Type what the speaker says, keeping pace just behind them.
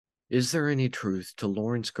Is there any truth to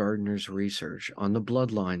Laurence Gardner's research on the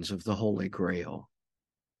bloodlines of the Holy Grail?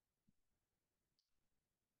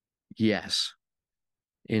 Yes.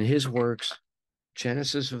 In his works,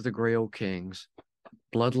 Genesis of the Grail Kings,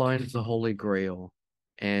 Bloodline of the Holy Grail,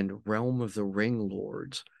 and Realm of the Ring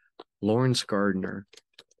Lords, Laurence Gardner,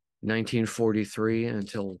 1943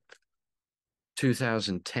 until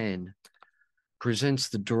 2010, presents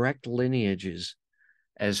the direct lineages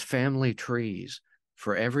as family trees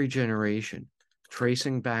for every generation,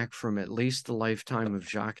 tracing back from at least the lifetime of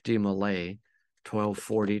Jaques DeMolay,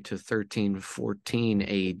 1240 to 1314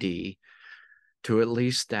 AD, to at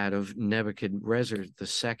least that of Nebuchadrezzar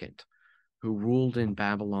II, who ruled in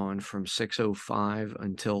Babylon from 605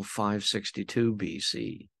 until 562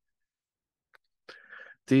 BC.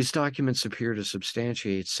 These documents appear to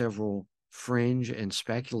substantiate several fringe and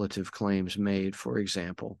speculative claims made, for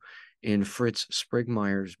example, in Fritz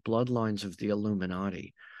Sprigmeier's Bloodlines of the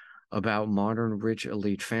Illuminati, about modern rich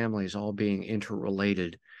elite families all being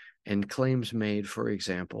interrelated, and claims made, for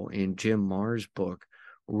example, in Jim Marr's book,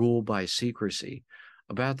 Rule by Secrecy,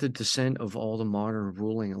 about the descent of all the modern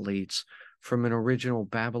ruling elites from an original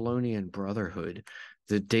Babylonian brotherhood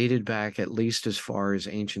that dated back at least as far as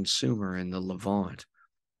ancient Sumer and the Levant.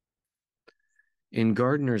 In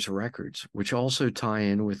Gardner's records, which also tie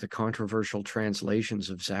in with the controversial translations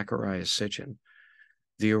of Zechariah Sitchin,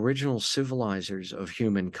 the original civilizers of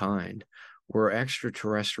humankind were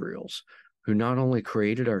extraterrestrials who not only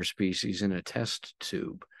created our species in a test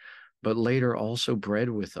tube, but later also bred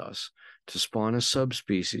with us to spawn a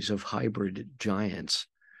subspecies of hybrid giants.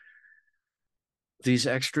 These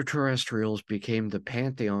extraterrestrials became the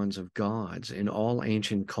pantheons of gods in all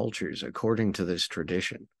ancient cultures according to this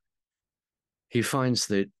tradition. He finds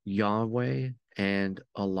that Yahweh and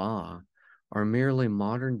Allah are merely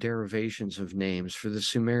modern derivations of names for the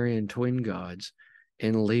Sumerian twin gods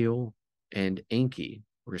Enlil and Enki,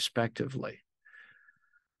 respectively.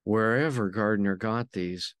 Wherever Gardner got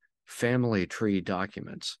these family tree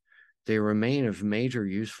documents, they remain of major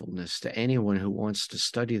usefulness to anyone who wants to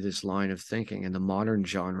study this line of thinking in the modern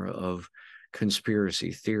genre of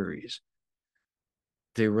conspiracy theories.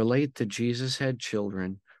 They relate that Jesus had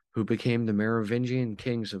children who became the Merovingian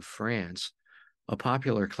kings of France, a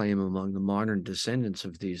popular claim among the modern descendants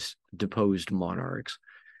of these deposed monarchs,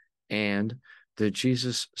 and that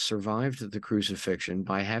Jesus survived the crucifixion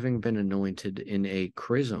by having been anointed in a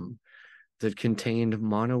chrism that contained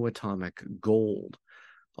monoatomic gold,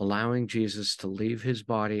 allowing Jesus to leave his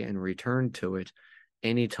body and return to it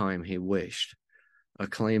anytime he wished, a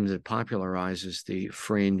claim that popularizes the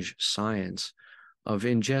fringe science of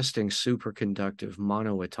ingesting superconductive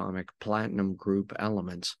monoatomic platinum group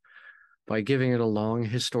elements by giving it a long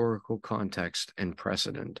historical context and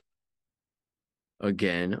precedent.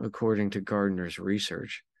 Again, according to Gardner's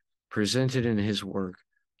research, presented in his work,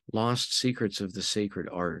 Lost Secrets of the Sacred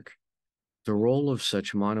Ark, the role of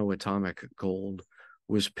such monoatomic gold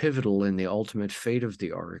was pivotal in the ultimate fate of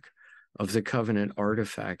the Ark, of the Covenant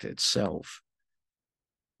artifact itself.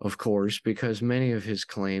 Of course, because many of his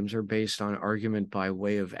claims are based on argument by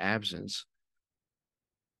way of absence.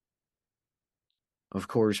 Of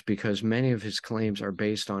course, because many of his claims are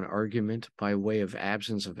based on argument by way of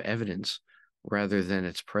absence of evidence rather than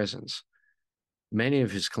its presence. Many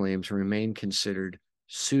of his claims remain considered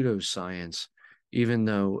pseudoscience, even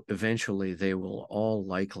though eventually they will all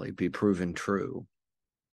likely be proven true.